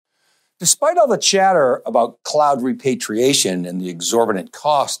Despite all the chatter about cloud repatriation and the exorbitant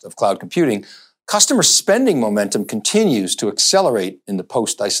cost of cloud computing, customer spending momentum continues to accelerate in the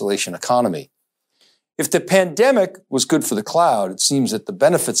post-isolation economy. If the pandemic was good for the cloud, it seems that the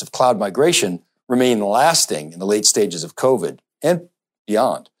benefits of cloud migration remain lasting in the late stages of COVID and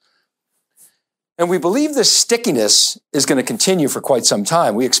beyond. And we believe this stickiness is going to continue for quite some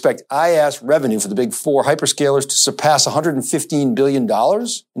time. We expect IaaS revenue for the big four hyperscalers to surpass $115 billion in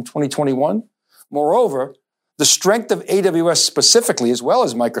 2021. Moreover, the strength of AWS specifically, as well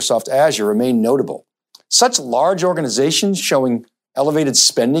as Microsoft Azure, remain notable. Such large organizations showing elevated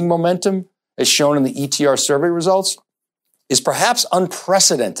spending momentum, as shown in the ETR survey results, is perhaps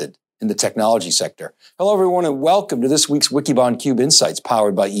unprecedented in the technology sector. Hello, everyone, and welcome to this week's Wikibon Cube Insights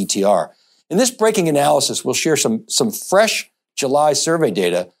powered by ETR. In this breaking analysis, we'll share some fresh July survey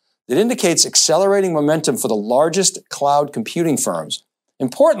data that indicates accelerating momentum for the largest cloud computing firms.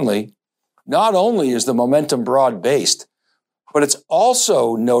 Importantly, not only is the momentum broad-based, but it's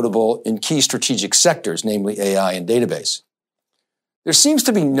also notable in key strategic sectors, namely AI and database. There seems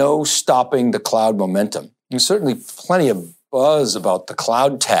to be no stopping the cloud momentum. There's certainly plenty of buzz about the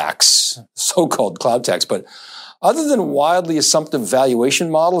cloud tax, so-called cloud tax, but other than wildly assumptive valuation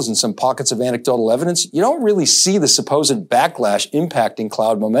models and some pockets of anecdotal evidence, you don't really see the supposed backlash impacting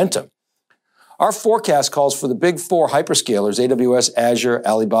cloud momentum. Our forecast calls for the big four hyperscalers, AWS, Azure,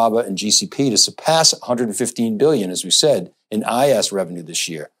 Alibaba, and GCP, to surpass $115 billion, as we said, in IaaS revenue this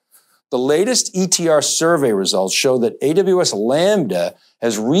year. The latest ETR survey results show that AWS Lambda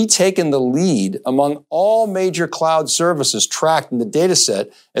has retaken the lead among all major cloud services tracked in the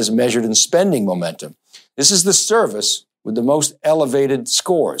dataset as measured in spending momentum. This is the service with the most elevated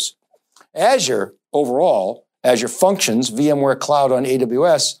scores. Azure overall, Azure Functions, VMware Cloud on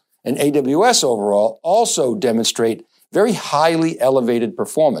AWS, and AWS overall also demonstrate very highly elevated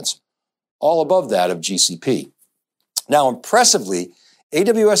performance, all above that of GCP. Now, impressively,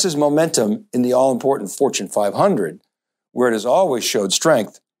 AWS's momentum in the all-important Fortune 500, where it has always showed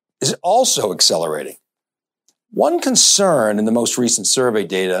strength, is also accelerating. One concern in the most recent survey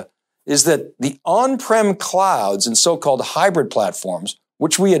data is that the on-prem clouds and so-called hybrid platforms,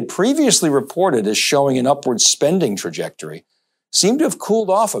 which we had previously reported as showing an upward spending trajectory, seem to have cooled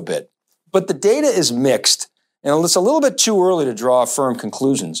off a bit. But the data is mixed, and it's a little bit too early to draw firm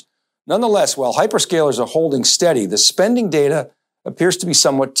conclusions. Nonetheless, while hyperscalers are holding steady, the spending data appears to be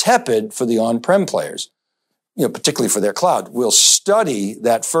somewhat tepid for the on-prem players, particularly for their cloud. We'll study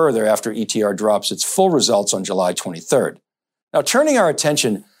that further after ETR drops its full results on July 23rd. Now, turning our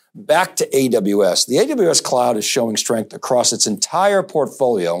attention back to AWS, the AWS cloud is showing strength across its entire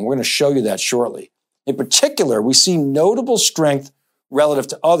portfolio, and we're going to show you that shortly. In particular, we see notable strength relative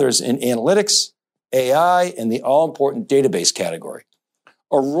to others in analytics, AI, and the all-important database category.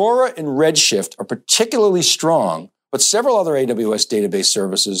 Aurora and Redshift are particularly strong, but several other AWS database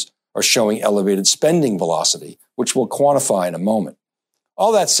services are showing elevated spending velocity, which we'll quantify in a moment.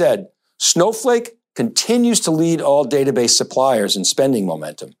 All that said, Snowflake continues to lead all database suppliers in spending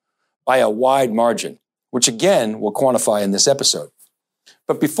momentum by a wide margin, which again we'll quantify in this episode.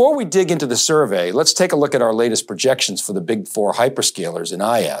 But before we dig into the survey, let's take a look at our latest projections for the big four hyperscalers in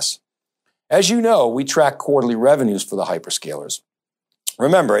IaaS. As you know, we track quarterly revenues for the hyperscalers.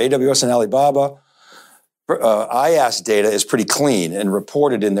 Remember, AWS and Alibaba, IaaS data is pretty clean and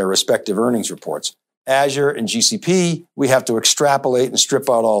reported in their respective earnings reports. Azure and GCP, we have to extrapolate and strip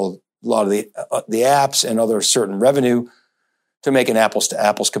out a lot of the apps and other certain revenue to make an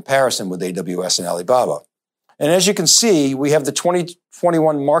apples-to-apples comparison with AWS and Alibaba. And as you can see, we have the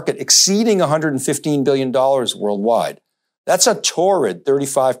 2021 market exceeding $115 billion worldwide. That's a torrid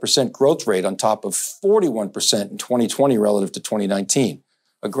 35% growth rate on top of 41% in 2020 relative to 2019.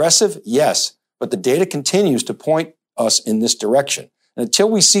 Aggressive? Yes, but the data continues to point us in this direction. And until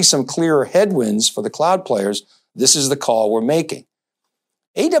we see some clearer headwinds for the cloud players, this is the call we're making.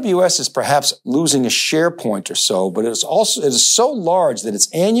 AWS is perhaps losing a share point or so, but it is so large that its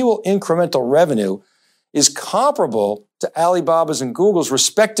annual incremental revenue is comparable to Alibaba's and Google's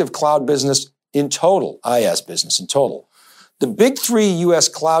respective cloud business in total, IaaS business in total. The big three U.S.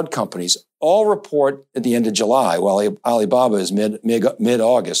 cloud companies all report at the end of July, while Alibaba is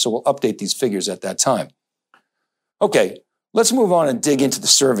mid-August, so we'll update these figures at that time. Okay, let's move on and dig into the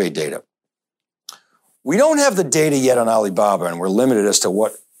survey data. We don't have the data yet on Alibaba, and we're limited as to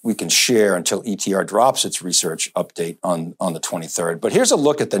what we can share until ETR drops its research update on the 23rd. But here's a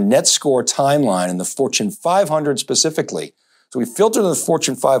look at the net score timeline in the Fortune 500 specifically. So we filtered the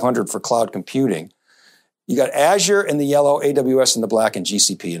Fortune 500 for cloud computing. You got Azure in the yellow, AWS in the black, and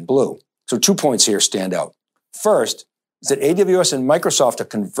GCP in blue. So 2 points here stand out. First is that AWS and Microsoft are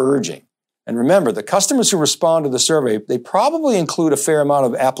converging. And remember, the customers who respond to the survey, they probably include a fair amount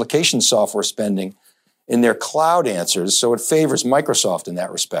of application software spending in their cloud answers, so it favors Microsoft in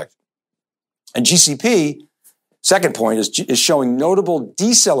that respect. And GCP, second point, is showing notable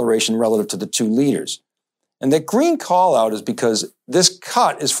deceleration relative to the two leaders. And that green call out is because this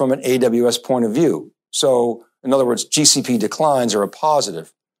cut is from an AWS point of view. So, in other words, GCP declines are a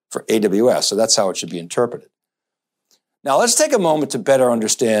positive for AWS. So that's how it should be interpreted. Now, let's take a moment to better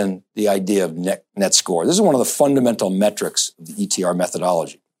understand the idea of net score. This is one of the fundamental metrics of the ETR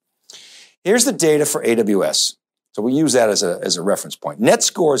methodology. Here's the data for AWS. So we use that as a reference point. Net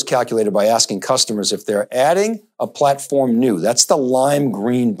score is calculated by asking customers if they're adding a platform new. That's the lime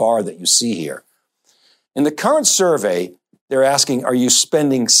green bar that you see here. In the current survey, they're asking, are you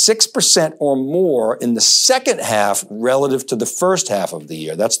spending 6% or more in the second half relative to the first half of the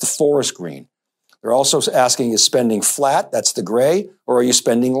year? That's the forest green. They're also asking, is spending flat? That's the gray. Or are you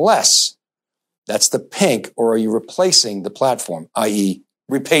spending less? That's the pink. Or are you replacing the platform, i.e.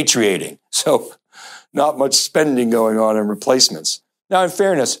 repatriating? So not much spending going on in replacements. Now, in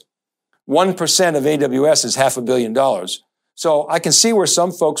fairness, 1% of AWS is $500 million. So I can see where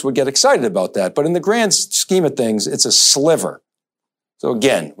some folks would get excited about that. But in the grand scheme of things, it's a sliver. So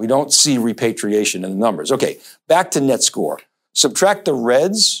again, we don't see repatriation in the numbers. Okay, back to net score. Subtract the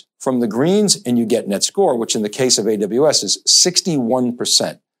reds from the greens and you get net score, which in the case of AWS is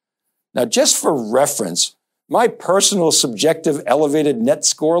 61%. Now, just for reference, my personal subjective elevated net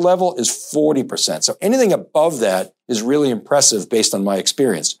score level is 40%. So anything above that is really impressive based on my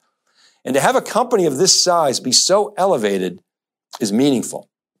experience. And to have a company of this size be so elevated is meaningful.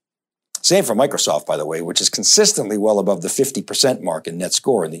 Same for Microsoft, by the way, which is consistently well above the 50% mark in net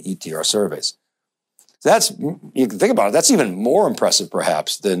score in the ETR surveys. So you can think about it, that's even more impressive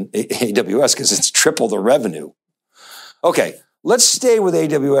perhaps than AWS because it's triple the revenue. Okay, let's stay with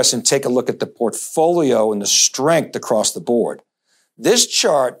AWS and take a look at the portfolio and the strength across the board. This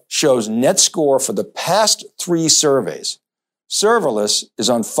chart shows net score for the past 3 surveys. Serverless is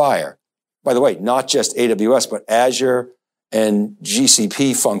on fire. By the way, not just AWS, but Azure and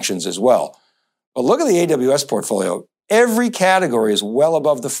GCP functions as well. But look at the AWS portfolio. Every category is well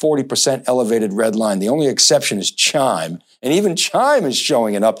above the 40% elevated red line. The only exception is Chime. And even Chime is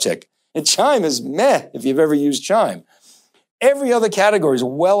showing an uptick. And Chime is meh if you've ever used Chime. Every other category is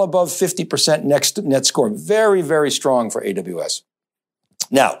well above 50% net score. Very, very strong for AWS.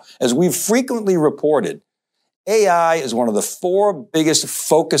 Now, as we've frequently reported, AI is one of the 4 biggest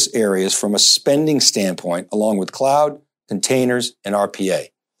focus areas from a spending standpoint, along with cloud, containers, and RPA.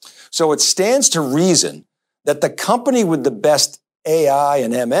 So it stands to reason that the company with the best AI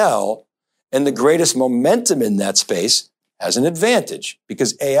and ML and the greatest momentum in that space has an advantage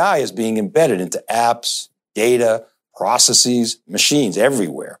because AI is being embedded into apps, data, processes, machines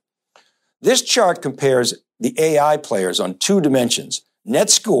everywhere. This chart compares the AI players on 2 dimensions,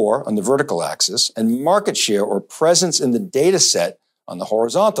 net score on the vertical axis and market share or presence in the data set on the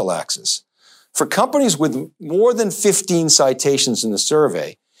horizontal axis. For companies with more than 15 citations in the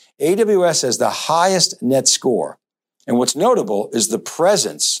survey, AWS has the highest net score. And what's notable is the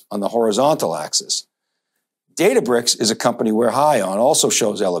presence on the horizontal axis. Databricks is a company we're high on, also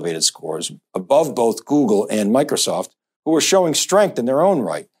shows elevated scores above both Google and Microsoft, who are showing strength in their own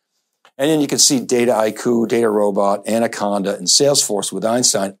right. And then you can see Dataiku, DataRobot, Anaconda, and Salesforce with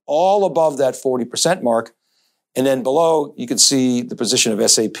Einstein all above that 40% mark. And then below, you can see the position of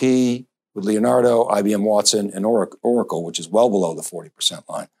SAP with Leonardo, IBM Watson, and Oracle, which is well below the 40%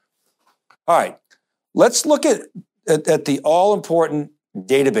 line. All right, let's look at the all-important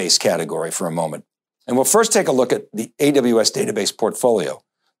database category for a moment. And we'll first take a look at the AWS database portfolio.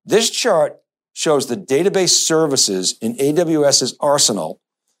 This chart shows the database services in AWS's arsenal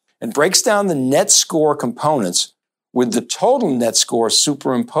and breaks down the net score components with the total net score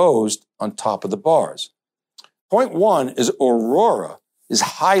superimposed on top of the bars. Point 1 is Aurora is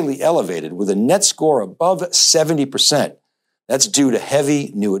highly elevated with a net score above 70%. That's due to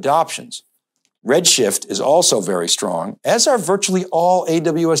heavy new adoptions. Redshift is also very strong, as are virtually all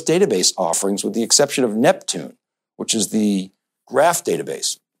AWS database offerings with the exception of Neptune, which is the graph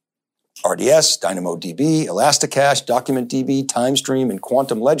database. RDS, DynamoDB, Elasticache, DocumentDB, TimeStream, and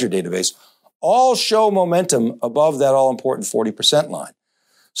Quantum Ledger database all show momentum above that all-important 40% line.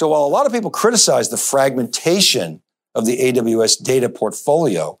 So while a lot of people criticize the fragmentation of the AWS data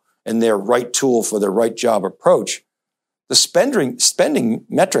portfolio and their right tool for their right job approach, the spending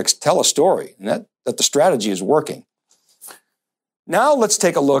metrics tell a story, and that the strategy is working. Now let's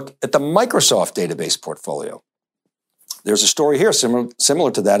take a look at the Microsoft database portfolio. There's a story here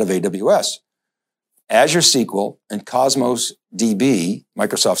similar to that of AWS. Azure SQL and Cosmos DB,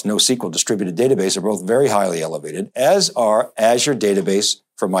 Microsoft's NoSQL distributed database, are both very highly elevated, as are Azure Database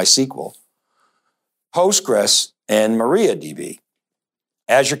for MySQL, Postgres, and MariaDB.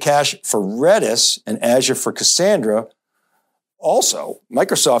 Azure Cache for Redis and Azure for Cassandra. Also,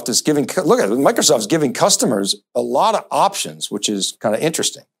 Microsoft's giving customers a lot of options, which is kind of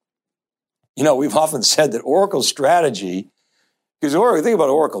interesting. You know, we've often said that Oracle's strategy, because think about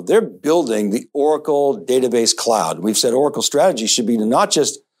Oracle, they're building the Oracle database cloud. We've said Oracle's strategy should be to not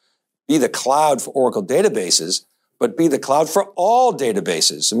just be the cloud for Oracle databases, but be the cloud for all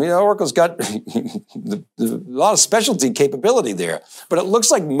databases. I mean, Oracle's got a lot of specialty capability there, but it looks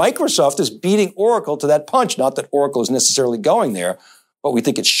like Microsoft is beating Oracle to that punch. Not that Oracle is necessarily going there, but we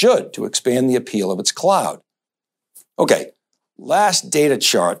think it should to expand the appeal of its cloud. Okay, last data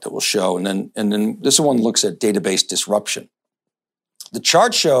chart that we'll show, and then this one looks at database disruption. The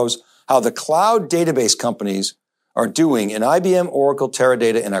chart shows how the cloud database companies are doing in IBM, Oracle,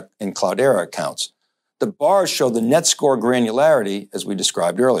 Teradata, and Cloudera accounts. The bars show the net score granularity, as we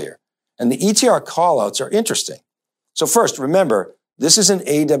described earlier. And the ETR callouts are interesting. So first, remember, this is in an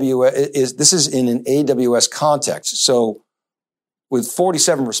AWS context. So with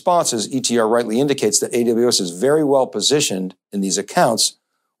 47 responses, ETR rightly indicates that AWS is very well positioned in these accounts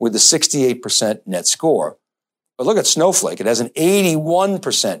with a 68% net score. But look at Snowflake. It has an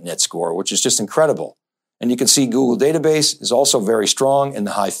 81% net score, which is just incredible. And you can see Google Database is also very strong in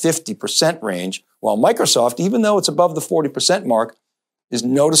the high 50% range, while Microsoft, even though it's above the 40% mark, is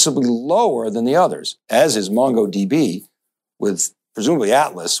noticeably lower than the others, as is MongoDB, with presumably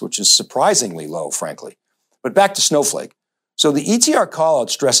Atlas, which is surprisingly low, frankly. But back to Snowflake. So the ETR callout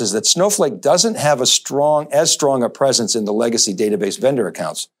stresses that Snowflake doesn't have as strong a presence in the legacy database vendor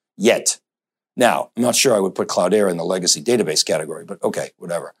accounts yet. Now, I'm not sure I would put Cloudera in the legacy database category, but okay,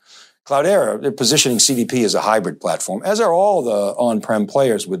 whatever. Cloudera, they're positioning CDP as a hybrid platform, as are all the on-prem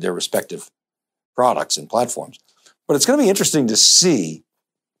players with their respective products and platforms. But it's going to be interesting to see,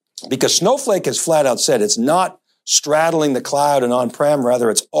 because Snowflake has flat out said it's not straddling the cloud and on-prem, rather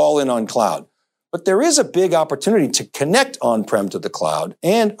it's all in on cloud. But there is a big opportunity to connect on-prem to the cloud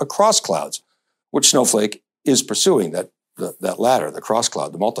and across clouds, which Snowflake is pursuing, that latter, the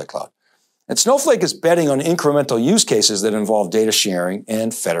cross-cloud, the multi-cloud. And Snowflake is betting on incremental use cases that involve data sharing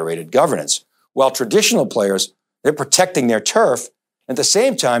and federated governance, while traditional players, they're protecting their turf, at the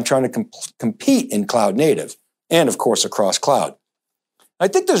same time trying to compete in cloud native and, of course, across cloud. I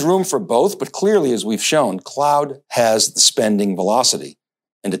think there's room for both, but clearly, as we've shown, cloud has the spending velocity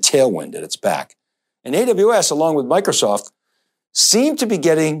and a tailwind at its back. And AWS, along with Microsoft, seem to be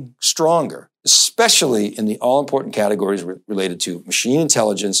getting stronger, especially in the all-important categories related to machine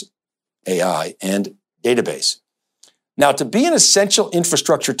intelligence, AI, and database. Now, to be an essential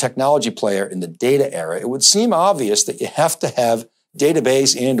infrastructure technology player in the data era, it would seem obvious that you have to have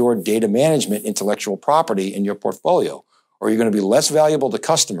database and or data management intellectual property in your portfolio, or you're going to be less valuable to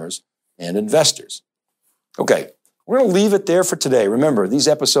customers and investors. Okay, we're going to leave it there for today. Remember, these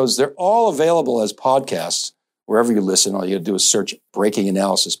episodes, they're all available as podcasts wherever you listen. All you have to do is search Breaking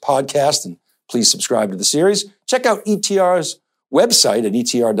Analysis Podcast, and please subscribe to the series. Check out ETR's website at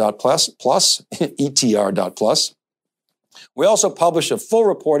etr.plus. We also publish a full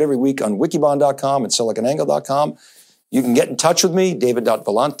report every week on wikibon.com and siliconangle.com. You can get in touch with me,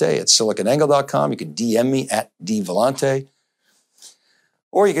 david.vellante at siliconangle.com. You can DM me at dvellante.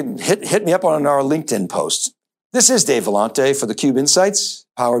 Or you can hit me up on our LinkedIn posts. This is Dave Vellante for theCUBE Insights,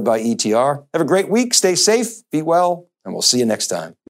 powered by ETR. Have a great week, stay safe, be well, and we'll see you next time.